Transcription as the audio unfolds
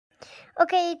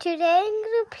Okay, today I'm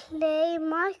gonna play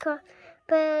Minecraft,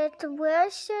 but where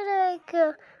should I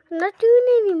go? I'm not doing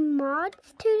any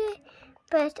mods today,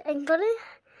 but I'm gonna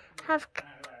have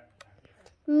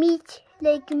meat,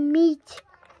 like meat.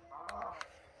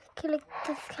 Okay, like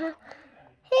this cat.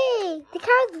 Hey, the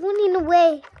cat's running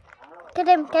away. Get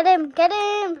him, get him, get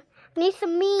him. I need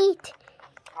some meat.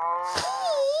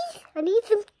 Cheese. I need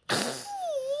some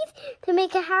cheese to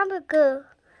make a hamburger.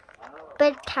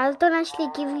 But cows don't actually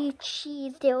give you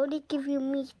cheese, they only give you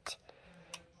meat.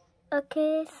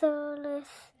 Okay, so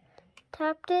let's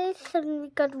tap this and we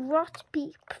got rot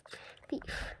beef.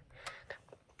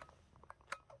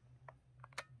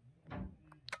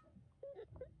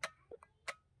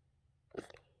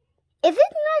 Is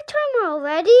it nighttime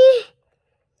already?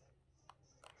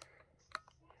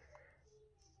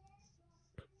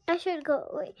 I should go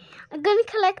away. I'm gonna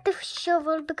collect the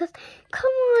shovel because,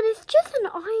 come on, it's just an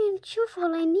iron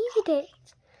shovel. I need it.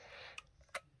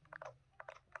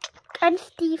 And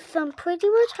Steve, so I'm pretty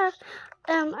much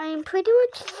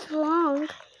strong.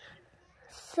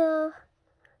 So,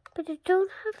 but I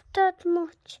don't have that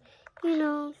much, you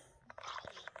know.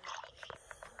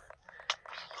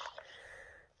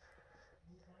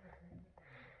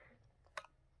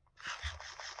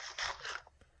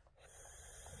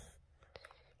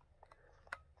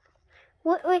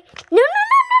 Wait, no.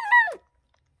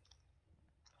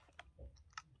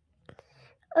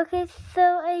 Okay, so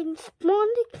I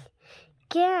spawned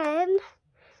again.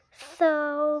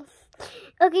 So,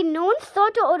 okay, no one saw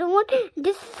the other one.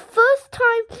 This first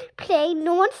time play,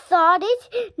 no one saw it.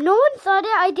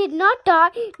 I did not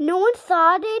die. No one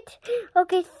saw it.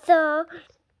 Okay, so,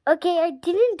 I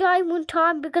didn't die one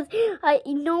time because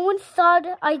no one thought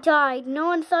I died. No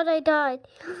one thought I died.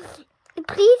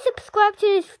 Please subscribe to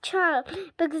this channel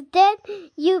because then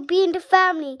you'll be in the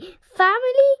family.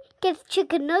 Family gets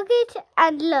chicken nuggets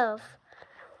and love.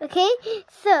 Okay?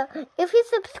 So, if you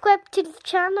subscribe to this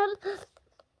channel,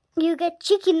 you get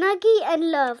chicken nugget and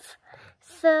love.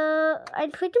 So,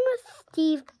 I'm pretty much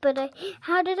Steve, but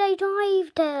how did I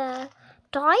dive there?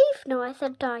 Dive? No, I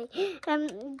said die.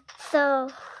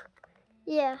 So,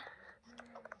 yeah.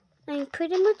 I'm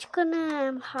pretty much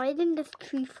gonna hide in this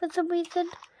tree for some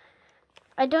reason.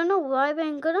 I don't know why, but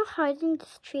I'm gonna hide in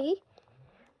this tree.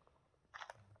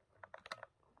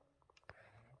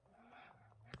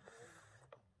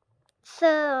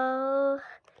 So,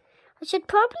 I should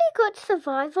probably go to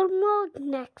survival mode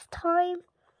next time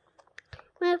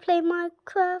when I play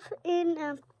Minecraft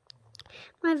in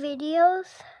my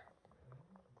videos.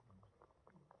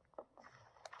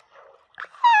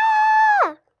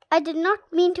 Ah! I did not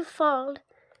mean to fall.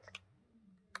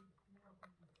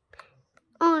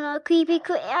 Oh no, creepy.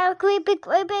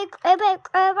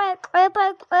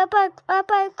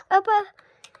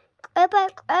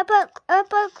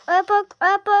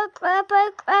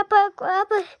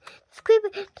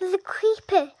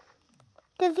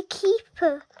 There's a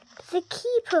keeper.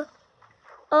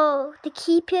 Oh, the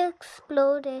keeper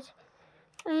exploded.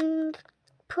 I'm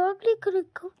probably gonna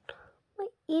go to my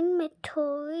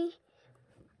inventory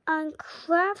and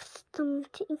craft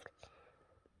something.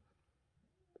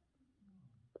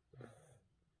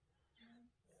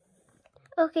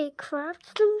 Okay,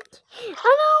 craft something.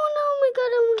 Oh my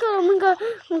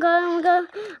god.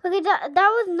 Okay, that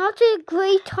was not a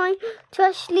great time to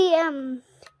actually,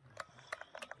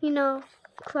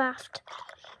 craft.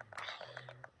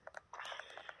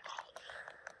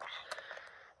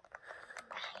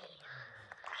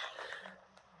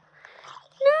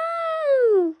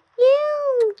 No!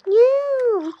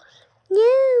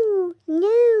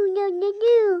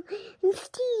 And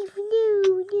Steve,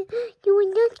 no. You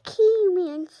will not kill me,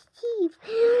 and Steve.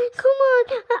 Come on,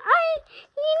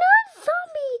 you're not a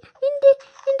zombie in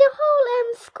the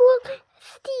whole school,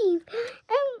 Steve.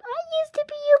 I used to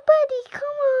be your buddy.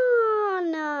 Come on.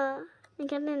 I'm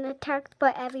getting attacked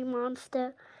by every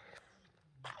monster.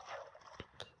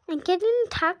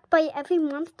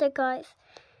 Guys.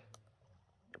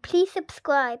 Please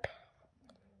subscribe.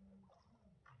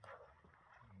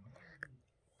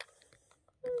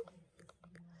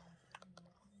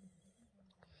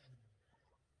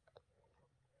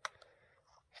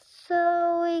 So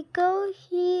we go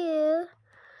here,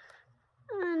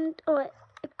 and why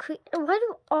do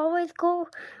I always go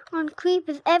on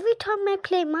creepers? Every time I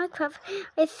play Minecraft,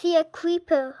 I see a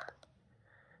creeper.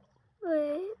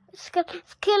 Wait,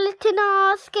 skeleton.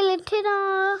 Ah!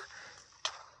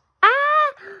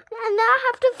 And now I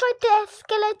have to fight the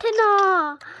skeleton.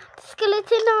 The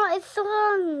skeleton is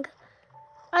strong.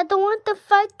 I don't want to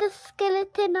fight the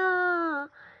skeleton.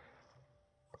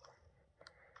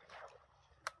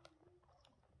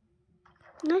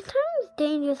 Nighttime is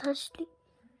dangerous, actually.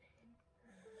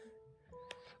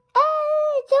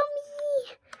 Hey,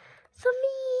 zombie!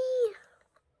 Zombie!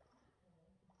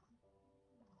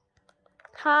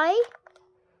 Hi,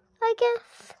 I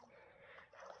guess.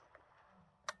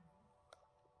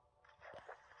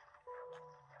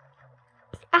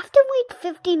 I have to wait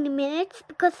 15 minutes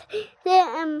because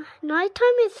the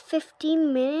nighttime is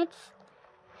 15 minutes.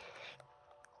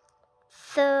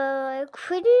 So I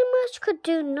pretty much could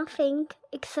do nothing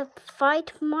except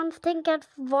fight monster and get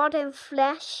water and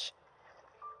flesh.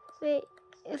 Wait,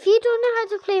 if you don't know how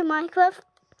to play Minecraft,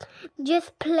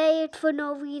 just play it for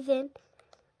no reason.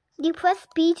 You press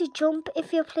B to jump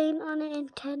if you're playing on a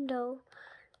Nintendo.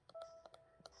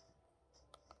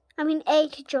 I mean A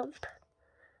to jump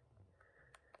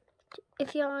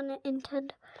if you're on a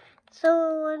Nintendo.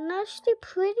 So I'm actually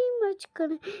pretty much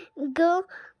gonna go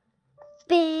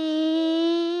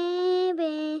bam,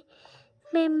 bam,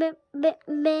 bam, bam, bam,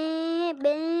 bam,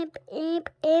 bam,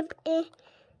 bam,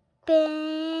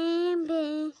 bam,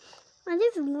 bam. I'm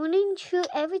just running through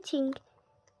everything.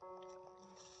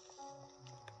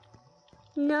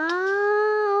 No,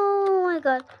 oh my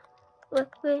god.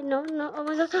 Wait, no, oh my god, oh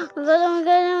my god, oh my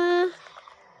god.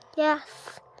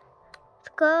 Yes, let's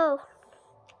go.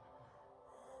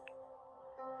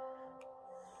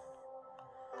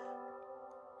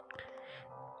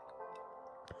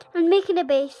 I'm making a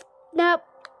base. Nope.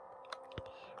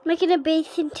 Making a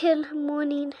base until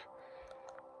morning.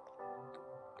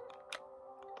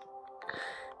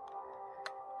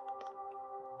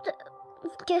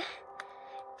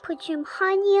 Put some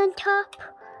honey on top.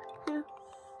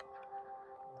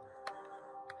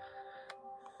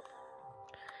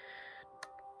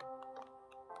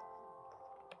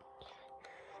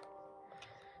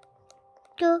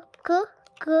 Go.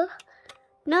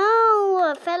 No,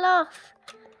 I fell off.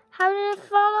 How did I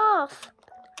fall off?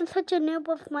 I'm such a noob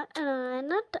of my. I'm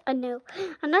not a noob.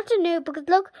 I'm not a noob because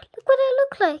look what I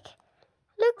look like.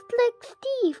 Looks like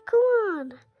Steve. Come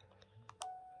on.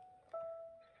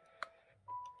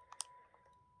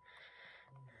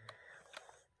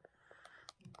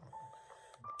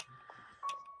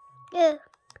 Yeah.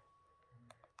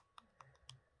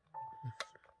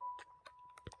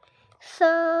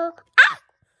 So,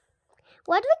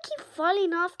 why do I keep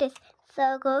falling off this?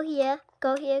 So go here,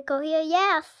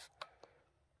 yes.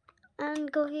 And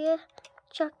go here,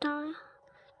 drop down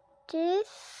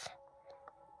this.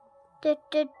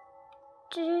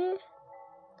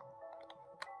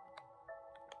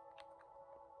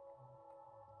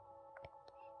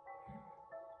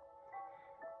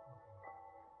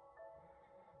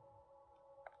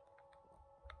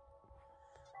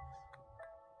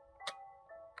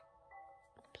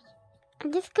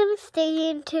 I'm just gonna stay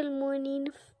here until morning.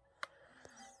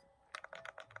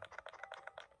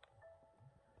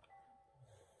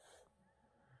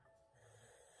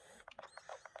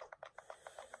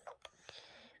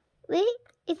 Wait,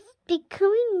 it's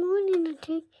becoming morning, I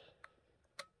think.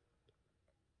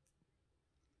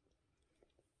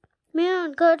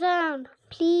 Moon, go down,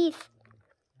 please.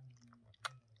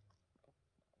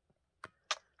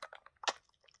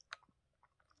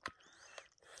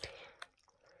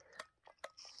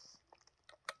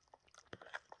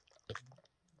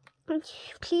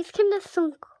 Please, can the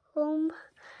sun come?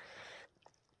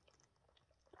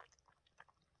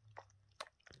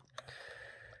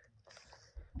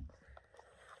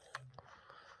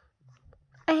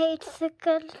 I hate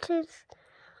skeletons.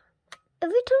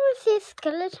 Every time I see a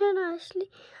skeleton, I actually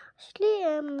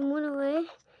run away.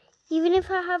 Even if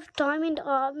I have diamond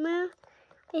armor,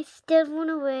 I still run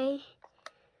away.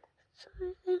 So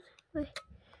wait.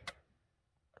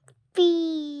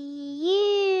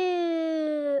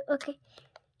 Okay,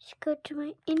 let's go to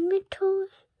my inventory.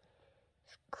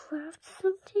 Let's craft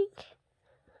something.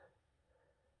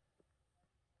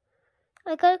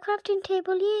 I got a crafting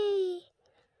table, yay!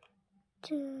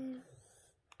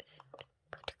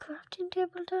 Put the crafting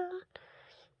table down.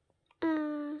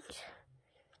 And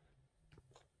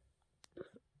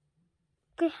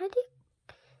okay, how do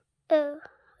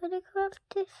you craft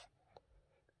this?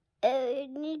 I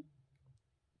need.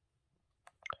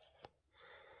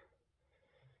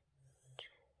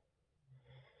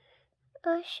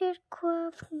 I should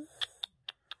craft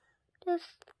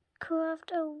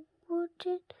a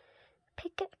wooden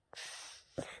pickaxe.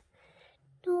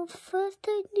 No, first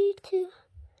I need to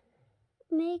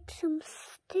make some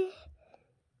sticks.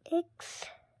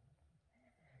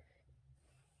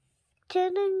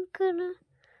 Then I'm gonna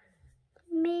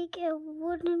make a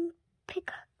wooden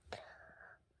pickaxe.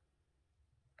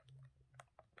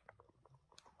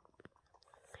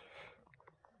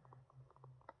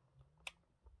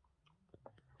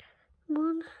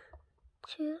 1,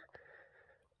 2.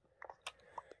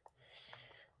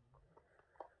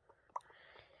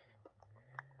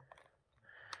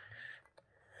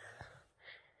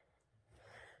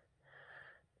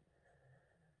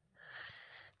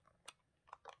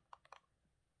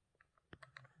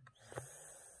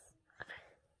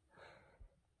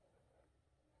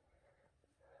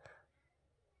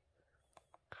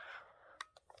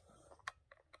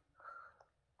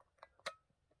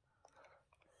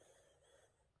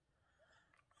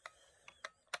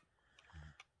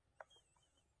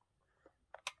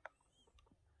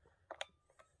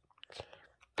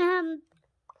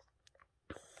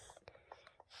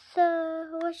 So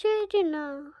what should I do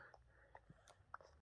now?